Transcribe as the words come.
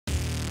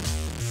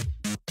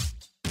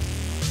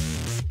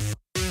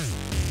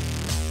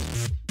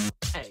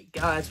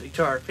Guys,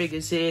 Victoria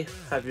Figures here.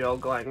 Hope you're all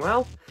going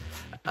well.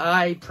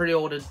 I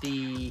pre-ordered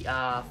the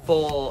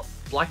 4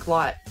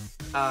 Blacklight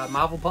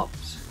Marvel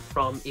Pops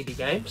from EB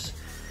Games.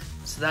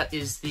 So that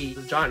is the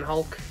Giant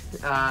Hulk,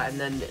 and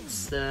then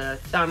it's the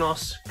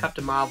Thanos,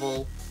 Captain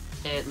Marvel,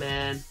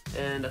 Ant-Man,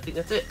 and I think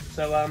that's it.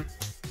 So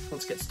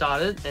let's get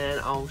started and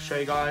I'll show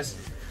you guys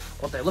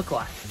what they look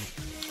like.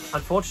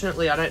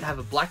 Unfortunately, I don't have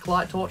a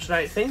blacklight torch,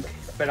 I don't think,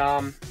 but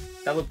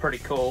they look pretty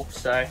cool.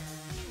 So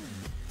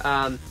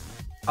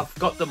I've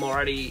got them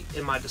already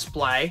in my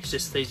display. It's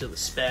just these are the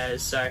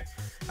spares. So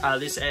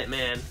this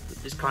Ant-Man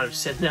is kind of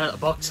sitting out of the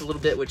box a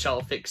little bit, which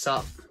I'll fix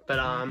up. But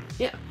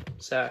yeah,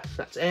 so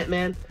that's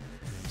Ant-Man.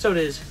 So it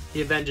is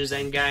the Avengers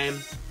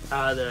Endgame,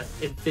 the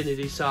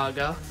Infinity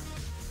Saga,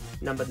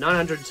 number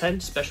 910,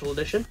 Special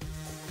Edition.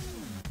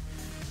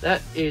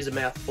 That is a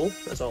mouthful,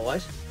 as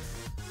always.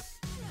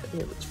 I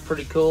think it looks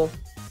pretty cool.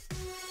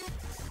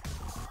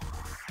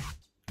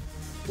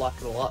 Like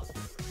it a lot.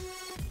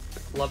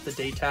 Love the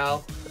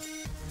detail.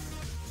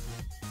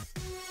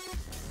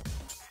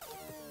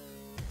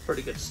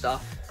 Pretty good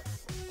stuff.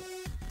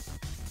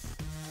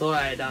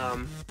 Thought I'd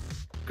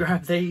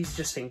grab these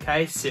just in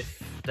case if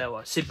they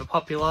were super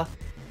popular,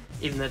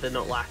 even though they're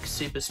not like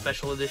super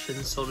special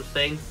edition sort of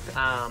thing.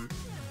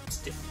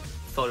 Still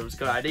thought it was a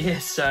good idea.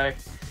 So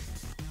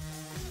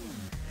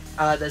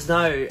there's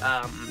no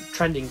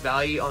trending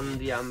value on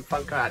the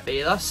Funko app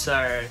either,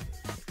 so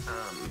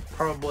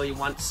probably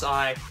once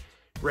I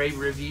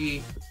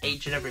re-review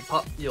each and every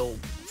pop, you'll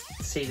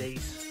see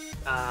these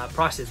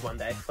prices one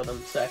day for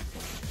them. So,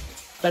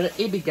 but at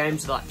EB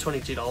Games are like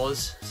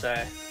 $22, so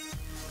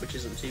which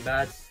isn't too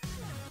bad.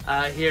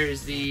 Here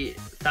is the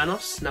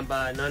Thanos,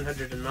 number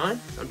 909.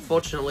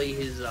 Unfortunately,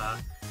 his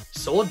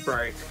sword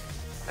broke,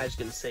 as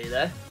you can see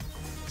there.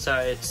 So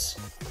it's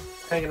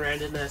hanging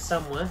around in there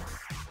somewhere.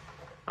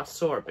 I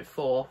saw it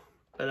before,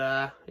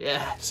 but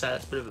yeah, so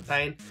that's a bit of a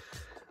pain.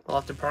 I'll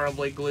have to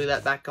probably glue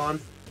that back on.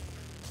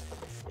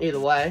 Either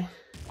way,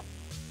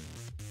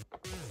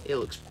 it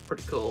looks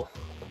pretty cool.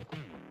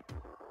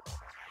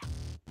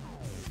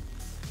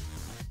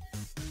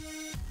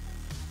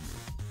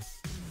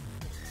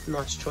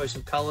 Nice choice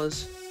of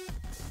colours.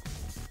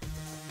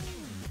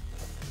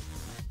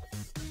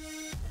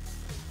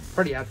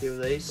 Pretty happy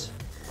with these.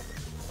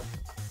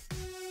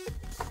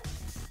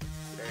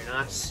 Very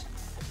nice.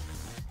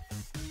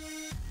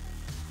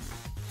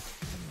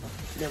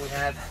 Then we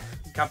have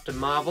Captain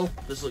Marvel.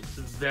 This looks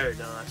very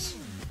nice.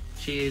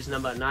 She is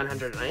number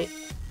 908.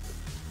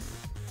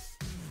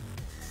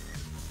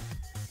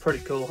 Pretty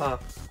cool, huh?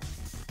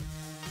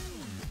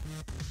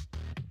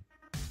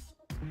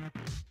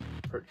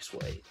 Pretty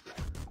sweet.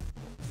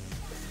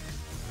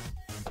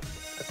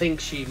 I think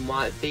she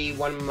might be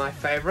one of my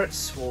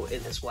favourites, well,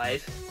 in this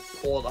wave,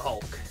 or the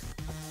Hulk.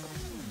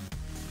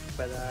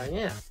 But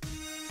yeah.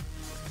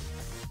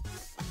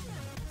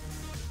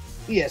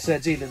 Yeah, so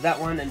it's either that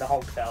one and the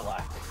Hulk that I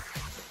like.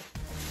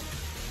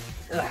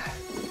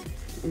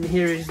 And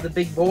here is the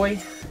big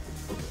boy.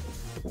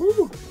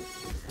 Woo!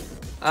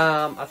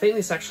 I think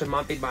this actually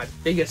might be my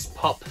biggest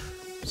pop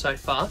so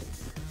far.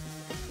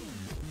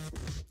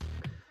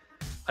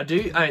 I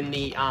do own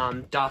the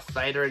Darth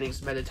Vader in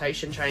his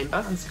meditation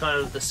chamber. It's kind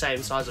of the same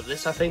size of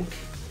this, I think.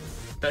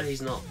 But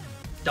he's not.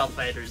 Darth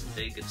Vader isn't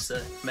big, it's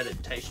the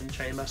meditation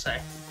chamber, so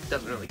it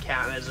doesn't really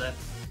count as a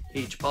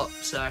huge pop.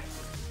 So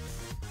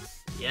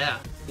yeah,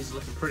 he's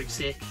looking pretty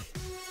sick.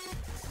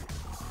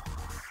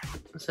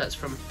 So that's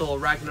from Thor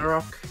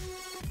Ragnarok.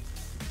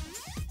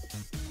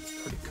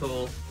 Pretty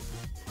cool.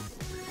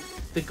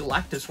 The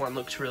Galactus one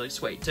looks really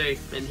sweet too,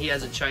 and he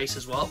has a chase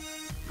as well.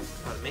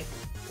 Pardon me.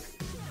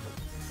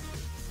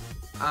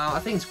 I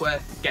think it's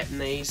worth getting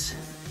these.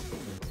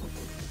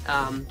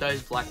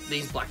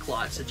 These black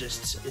lights are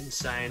just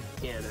insane.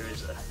 Yeah, there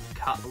is a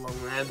cut along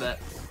there, but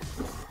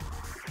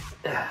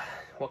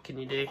what can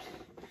you do?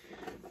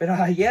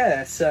 But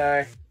yeah,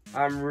 so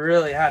I'm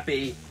really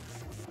happy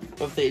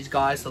with these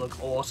guys. They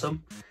look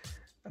awesome.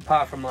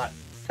 Apart from like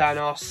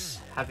Thanos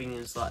having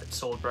his like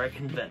sword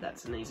broken, but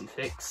that's an easy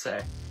fix.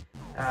 So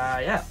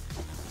yeah,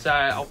 so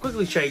I'll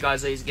quickly show you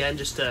guys these again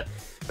just to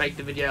make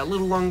the video a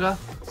little longer.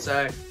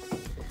 So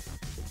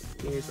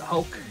here's the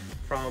Hulk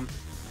from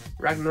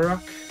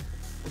Ragnarok,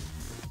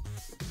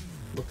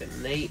 looking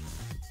neat,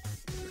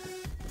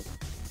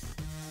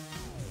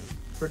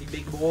 pretty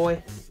big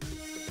boy.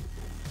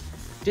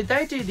 Did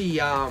they do the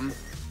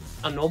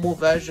a normal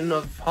version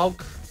of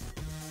Hulk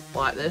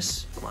like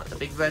this, like the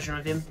big version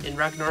of him in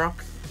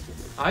Ragnarok?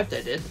 I hope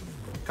they did.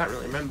 Can't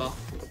really remember.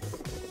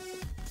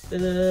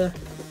 But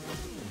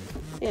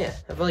yeah,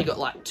 I've only got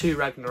like 2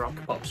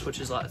 Ragnarok pops, which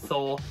is like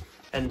Thor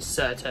and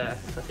Surtur. I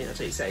think that's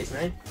how you say his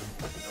name.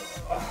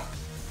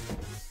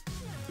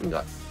 We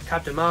got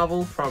Captain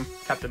Marvel from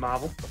Captain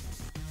Marvel.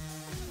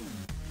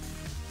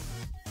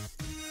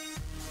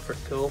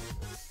 Pretty cool.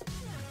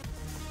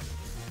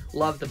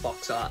 Love the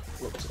box art,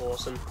 looks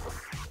awesome.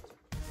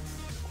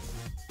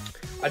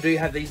 I do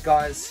have these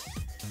guys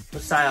for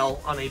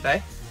sale on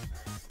eBay,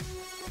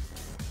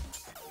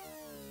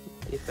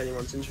 if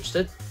anyone's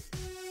interested.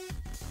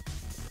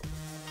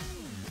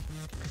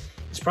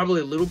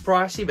 probably a little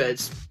pricey, but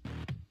it's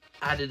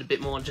added a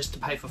bit more just to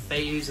pay for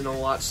fees and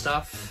all that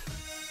stuff.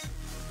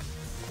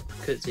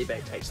 Because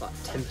eBay takes like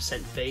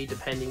 10% fee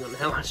depending on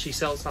how much you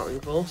sell something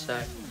for,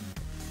 so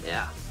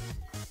yeah.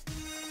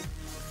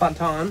 Fun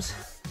times.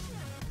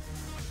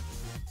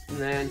 And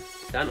then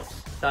Thanos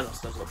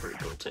does look pretty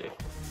cool too.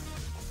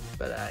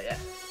 But yeah.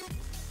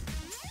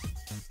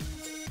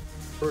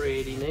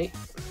 Pretty neat.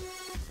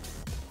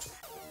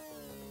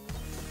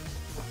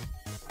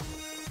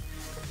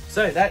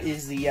 So that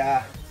is the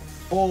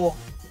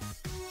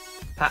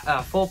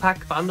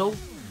 4-pack bundle,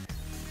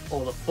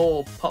 or the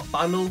 4-pop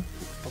bundle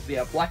of the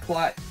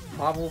Blacklight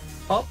Marvel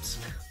Pops.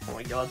 Oh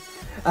my god.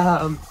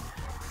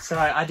 So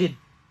I did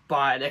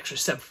buy an extra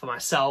set for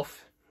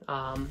myself.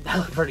 That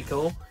looked pretty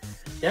cool.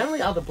 The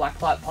only other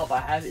Blacklight Pop I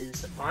have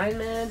is Iron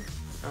Man.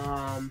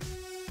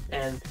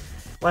 And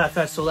when I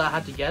first saw that, I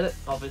had to get it,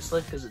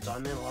 obviously, because it's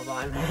Iron Man. I love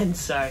Iron Man.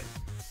 So,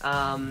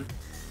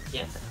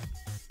 yeah.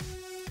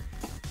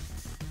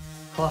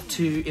 I'll have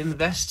to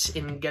invest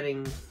in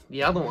getting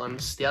the other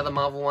ones, the other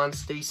Marvel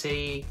ones,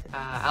 DC,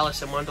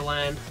 Alice in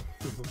Wonderland.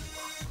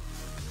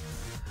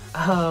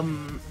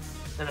 And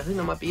I think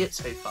that might be it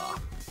so far.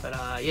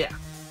 But yeah.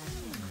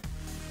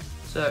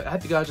 So I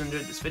hope you guys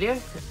enjoyed this video.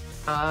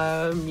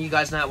 You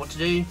guys know what to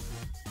do.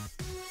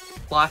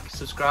 Like,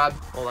 subscribe,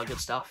 all that good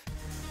stuff.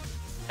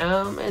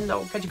 And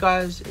I'll catch you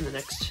guys in the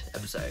next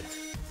episode.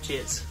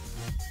 Cheers.